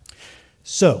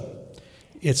 So,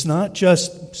 it's not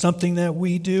just something that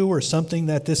we do or something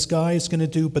that this guy is going to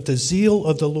do, but the zeal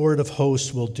of the Lord of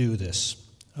hosts will do this.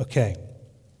 Okay.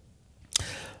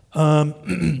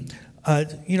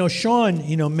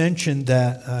 Sean, mentioned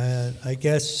that, I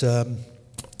guess,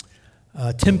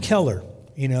 Tim Keller,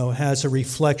 has a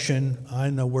reflection. I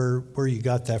don't know where you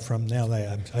got that from now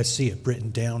that I see it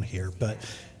written down here, but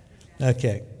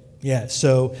okay. Yeah,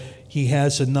 so he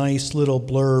has a nice little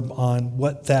blurb on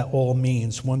what that all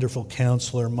means. Wonderful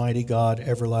Counselor, Mighty God,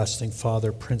 Everlasting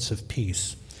Father, Prince of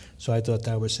Peace. So I thought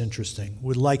that was interesting.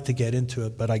 Would like to get into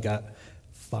it, but I got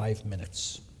 5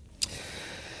 minutes.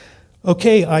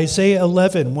 Okay, Isaiah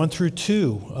 11, 1 through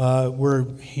 2, where,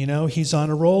 he's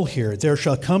on a roll here. "There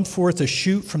shall come forth a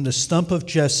shoot from the stump of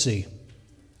Jesse."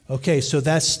 Okay, so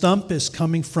that stump is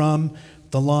coming from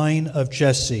the line of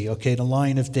Jesse, okay, the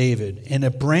line of David. "And a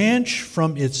branch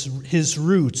from his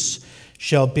roots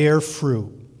shall bear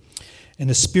fruit. And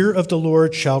the Spirit of the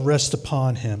Lord shall rest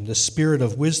upon him, the Spirit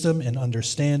of wisdom and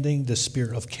understanding, the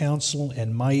Spirit of counsel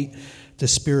and might, the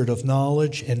Spirit of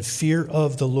knowledge and fear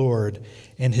of the Lord.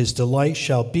 And his delight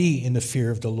shall be in the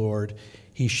fear of the Lord.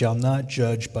 He shall not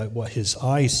judge by what his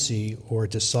eyes see, or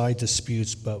decide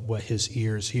disputes by what his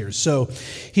ears hear." So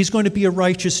he's going to be a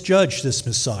righteous judge, this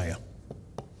Messiah.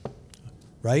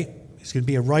 Right? He's going to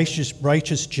be a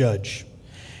righteous judge.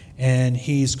 And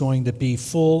he's going to be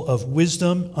full of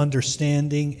wisdom,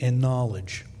 understanding, and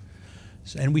knowledge.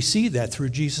 And we see that through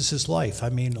Jesus' life. I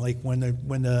mean, like when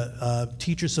the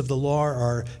teachers of the law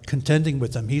are contending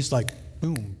with him, he's like,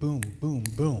 boom, boom, boom,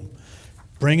 boom.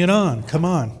 Bring it on. Come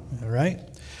on. All right?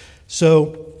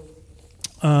 So,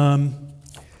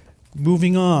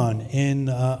 moving on, in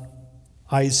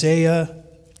Isaiah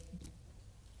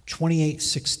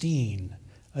 28:16,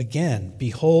 again,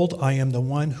 "Behold, I am the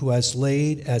one who has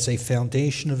laid as a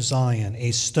foundation of Zion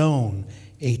a stone,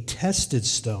 a tested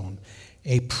stone,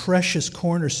 a precious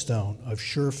cornerstone of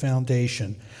sure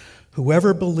foundation.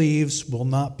 Whoever believes will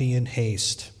not be in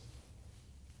haste.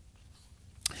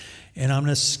 And I'm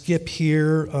going to skip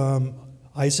here.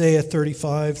 Isaiah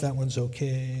 35, that one's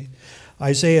okay.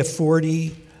 Isaiah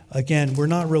 40, again, we're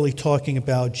not really talking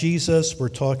about Jesus. We're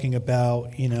talking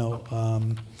about,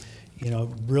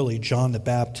 really John the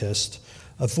Baptist.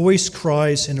 A voice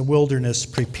cries in the wilderness,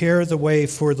 prepare the way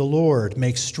for the Lord.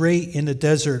 Make straight in the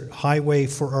desert highway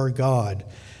for our God.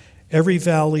 Every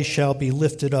valley shall be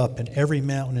lifted up, and every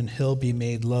mountain and hill be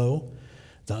made low.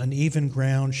 The uneven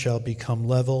ground shall become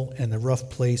level, and the rough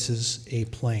places a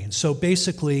plain. So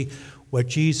basically, what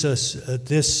Jesus,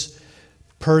 this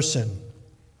person,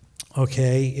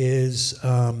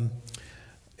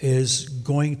 is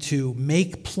going to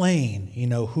make plain,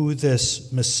 who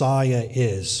this Messiah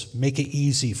is. Make it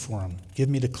easy for him. Give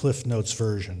me the Cliff Notes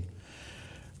version.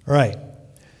 All right.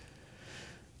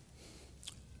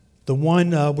 The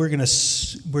one we're going to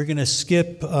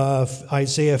skip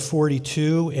Isaiah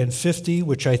 42 and 50,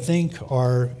 which I think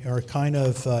are kind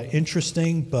of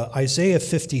interesting. But Isaiah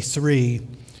 53,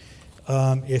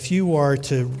 if you are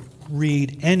to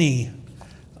read any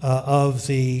of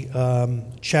the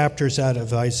chapters out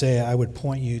of Isaiah, I would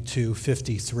point you to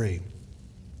 53.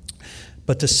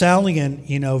 But the salient,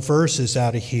 verses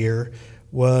out of here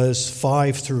was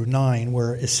 5 through 9,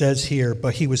 where it says here,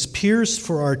 but he was pierced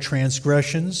for our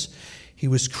transgressions, he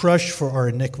was crushed for our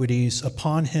iniquities.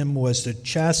 Upon him was the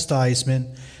chastisement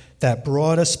that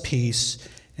brought us peace,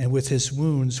 and with his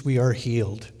wounds we are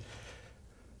healed.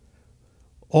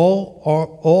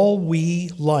 All we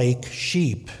like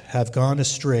sheep have gone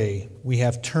astray. We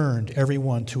have turned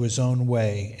everyone to his own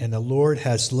way, and the Lord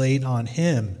has laid on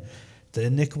him the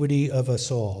iniquity of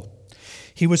us all.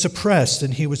 He was oppressed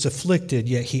and he was afflicted,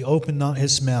 yet he opened not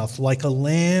his mouth. Like a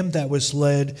lamb that was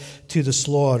led to the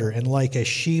slaughter, and like a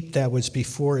sheep that was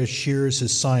before its shearers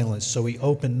is silent, so he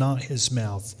opened not his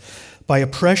mouth. By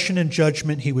oppression and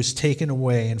judgment he was taken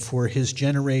away, and for his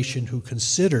generation who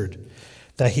considered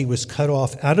that he was cut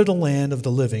off out of the land of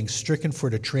the living, stricken for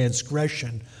the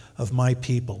transgression of my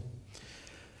people.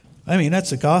 I mean, that's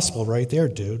the gospel right there,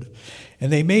 dude.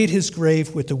 And they made his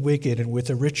grave with the wicked and with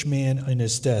a rich man in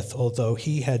his death, although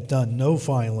he had done no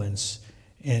violence,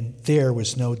 and there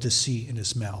was no deceit in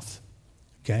his mouth.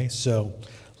 Okay, so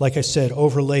like I said,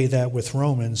 overlay that with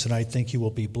Romans, and I think you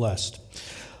will be blessed.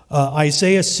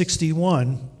 Isaiah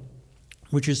 61,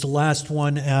 which is the last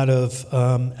one out of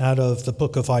the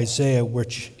book of Isaiah,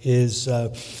 which is,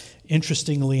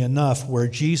 interestingly enough, where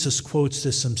Jesus quotes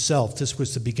this himself. This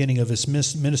was the beginning of his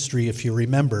ministry, if you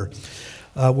remember,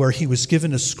 where he was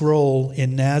given a scroll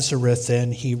in Nazareth,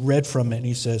 and he read from it, and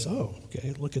he says, oh,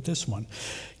 okay, look at this one.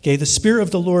 Okay, the Spirit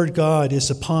of the Lord God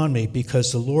is upon me,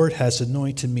 because the Lord has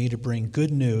anointed me to bring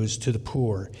good news to the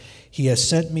poor. He has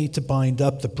sent me to bind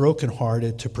up the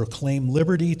brokenhearted, to proclaim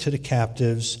liberty to the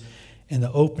captives, and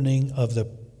the opening of the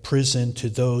prison to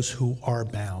those who are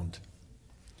bound.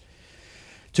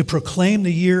 To proclaim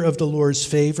the year of the Lord's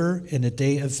favor and the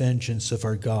day of vengeance of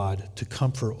our God, to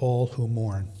comfort all who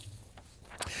mourn.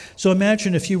 So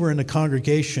imagine if you were in a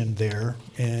congregation there,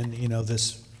 and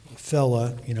this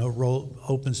fella,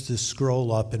 opens this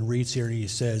scroll up and reads here, and he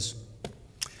says,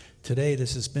 "Today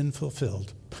this has been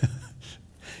fulfilled."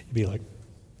 You'd be like,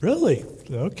 "Really?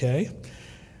 Okay.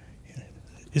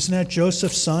 Isn't that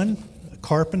Joseph's son, a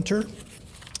carpenter?"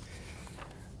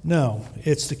 No,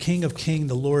 it's the King of Kings,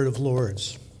 the Lord of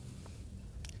Lords.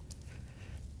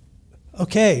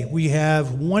 Okay, we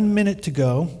have 1 minute to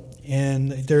go,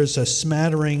 and there's a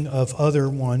smattering of other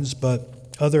ones, but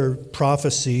other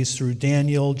prophecies through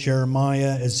Daniel,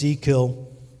 Jeremiah, Ezekiel,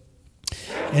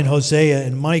 and Hosea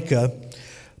and Micah.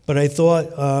 But I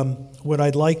thought what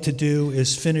I'd like to do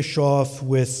is finish off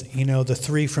with, the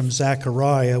three from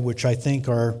Zechariah, which I think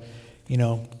are,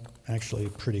 actually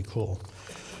pretty cool.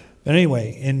 But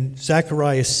anyway, in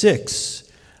Zechariah 6,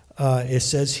 it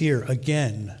says here,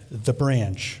 again, the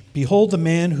branch. Behold the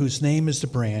man whose name is the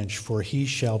branch, for he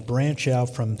shall branch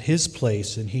out from his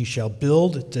place, and he shall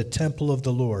build the temple of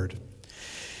the Lord.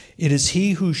 It is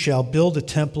he who shall build the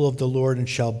temple of the Lord, and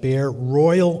shall bear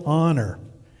royal honor,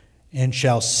 and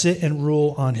shall sit and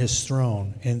rule on his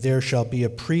throne. And there shall be a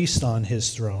priest on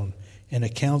his throne, and a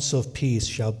council of peace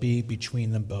shall be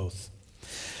between them both.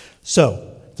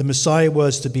 So, the Messiah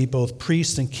was to be both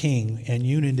priest and king, and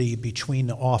unity between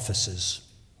the offices.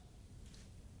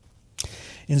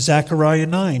 In Zechariah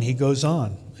 9, he goes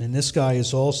on, and this guy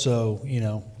is also,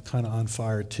 kind of on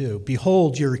fire too.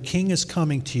 Behold, your king is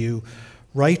coming to you,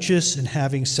 righteous and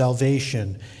having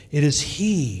salvation. It is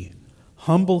he,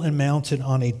 humble and mounted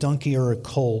on a donkey or a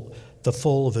colt, the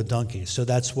foal of a donkey. So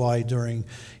that's why during,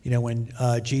 when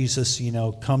Jesus,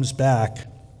 comes back,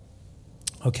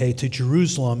 okay, to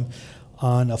Jerusalem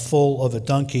on a foal of a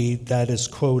donkey. That is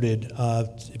quoted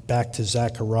back to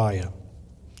Zechariah.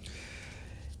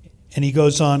 And he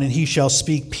goes on, and he shall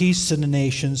speak peace to the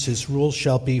nations. His rule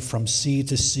shall be from sea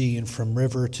to sea and from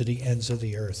river to the ends of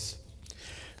the earth.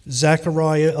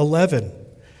 Zechariah 11,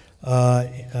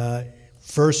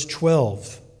 verse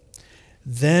 12.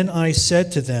 Then I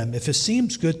said to them, if it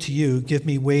seems good to you, give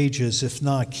me wages. If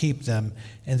not, keep them.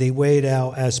 And they weighed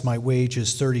out as my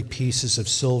wages 30 pieces of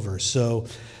silver. So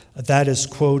that is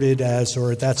quoted as,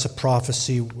 or that's a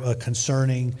prophecy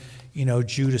concerning,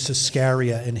 Judas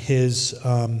Iscariot and his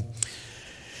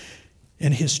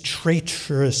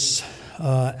traitorous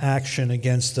action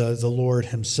against the Lord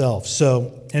himself.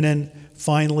 So, and then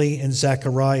finally in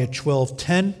Zechariah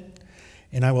 12:10,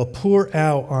 and I will pour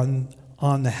out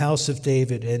on the house of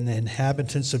David and the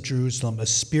inhabitants of Jerusalem a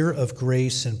spirit of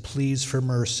grace and pleas for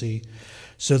mercy,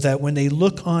 so that when they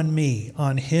look on me,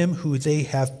 on him who they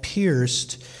have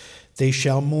pierced, they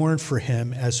shall mourn for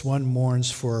him as one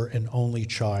mourns for an only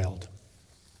child.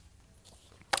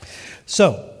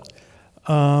 So,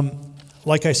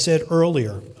 like I said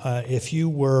earlier, if you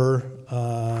were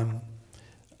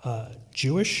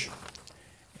Jewish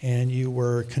and you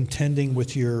were contending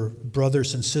with your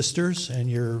brothers and sisters and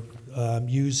you're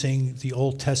using the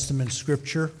Old Testament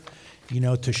scripture,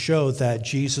 to show that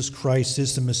Jesus Christ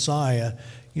is the Messiah,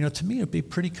 to me it would be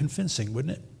pretty convincing,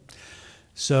 wouldn't it?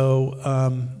 So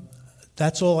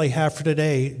that's all I have for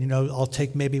today. I'll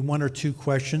take maybe one or two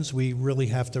questions.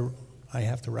 I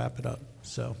have to wrap it up.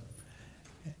 So,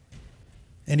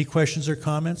 any questions or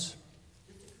comments?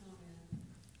 Just a comment.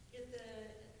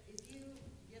 If you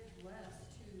get blessed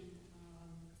to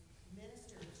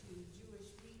minister to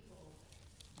Jewish people,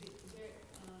 the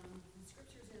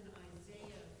scriptures in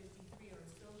Isaiah 53 are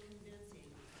so convincing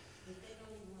that they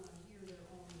don't even want to hear their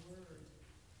own word.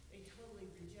 They totally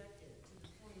reject it to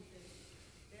the point that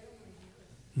they don't want to hear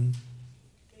it. Mm.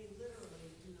 They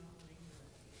literally do not want to hear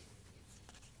it.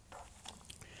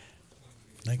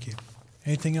 Thank you.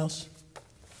 Anything else?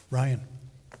 Ryan.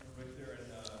 Right there in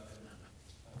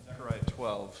Zechariah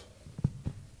 12.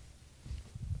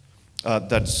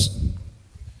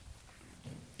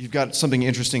 You've got something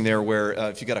interesting there where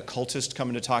if you've got a cultist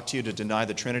coming to talk to you to deny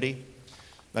the Trinity,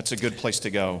 that's a good place to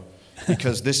go.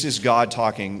 Because this is God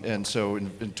talking. And so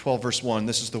in 12 verse 1,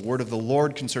 this is the word of the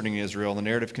Lord concerning Israel. The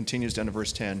narrative continues down to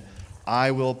verse 10.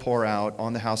 I will pour out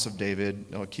on the house of David.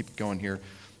 I'll keep going here.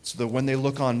 So that when they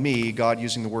look on me, God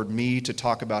using the word me to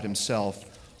talk about himself,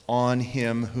 on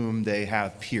him whom they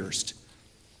have pierced.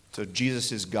 So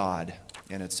Jesus is God,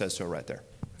 and it says so right there.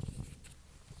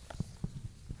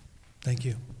 Thank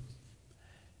you.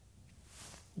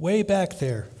 Way back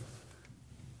there.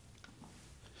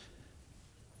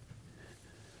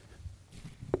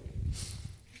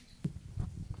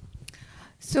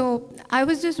 So I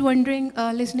was just wondering,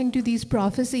 listening to these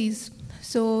prophecies,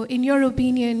 so in your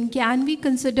opinion, can we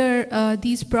consider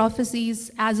these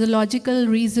prophecies as a logical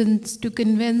reasons to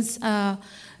convince a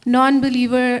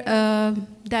non-believer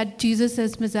that Jesus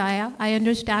is Messiah? I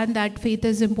understand that faith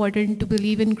is important to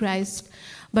believe in Christ,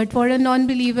 but for a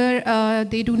non-believer,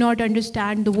 they do not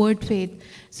understand the word faith.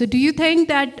 So do you think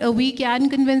that we can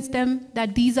convince them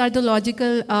that these are the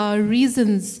logical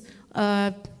reasons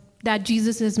that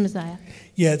Jesus is Messiah?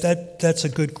 Yeah, that's a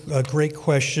great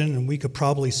question, and we could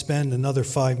probably spend another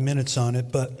 5 minutes on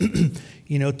it. But,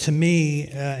 to me,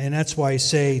 and that's why I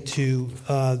say to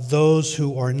those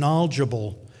who are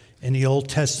knowledgeable in the Old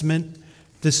Testament,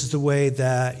 this is the way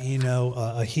that,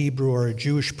 a Hebrew or a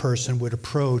Jewish person would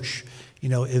approach,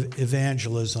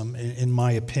 evangelism, in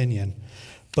my opinion.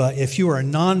 But if you are a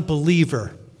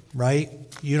non-believer, right,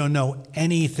 you don't know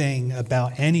anything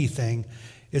about anything,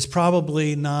 it's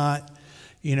probably not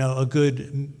a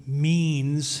good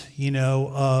means,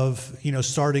 of,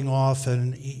 starting off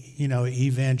an,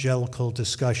 evangelical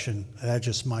discussion. That's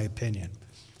just my opinion,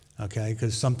 okay?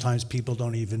 Because sometimes people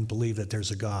don't even believe that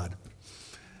there's a God.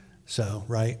 So,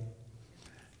 right?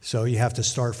 So you have to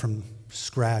start from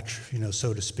scratch,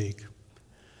 so to speak.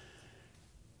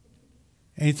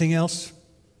 Anything else?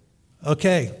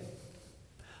 Okay.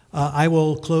 I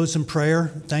will close in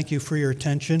prayer. Thank you for your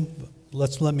attention.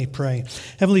 Let me pray.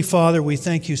 Heavenly Father, we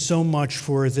thank you so much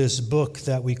for this book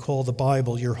that we call the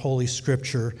Bible, your Holy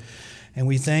Scripture. And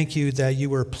we thank you that you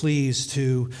were pleased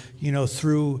to,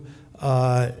 through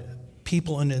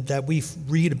people that we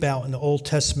read about in the Old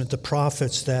Testament, the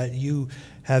prophets, that you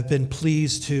have been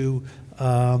pleased to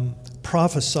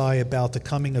prophesy about the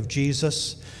coming of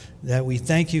Jesus, that we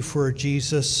thank you for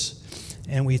Jesus,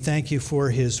 and we thank you for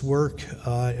his work,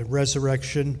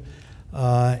 resurrection,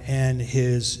 and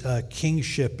his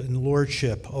kingship and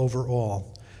lordship over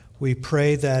all. We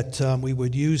pray that we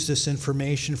would use this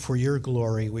information for your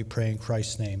glory. We pray in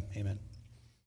Christ's name. Amen.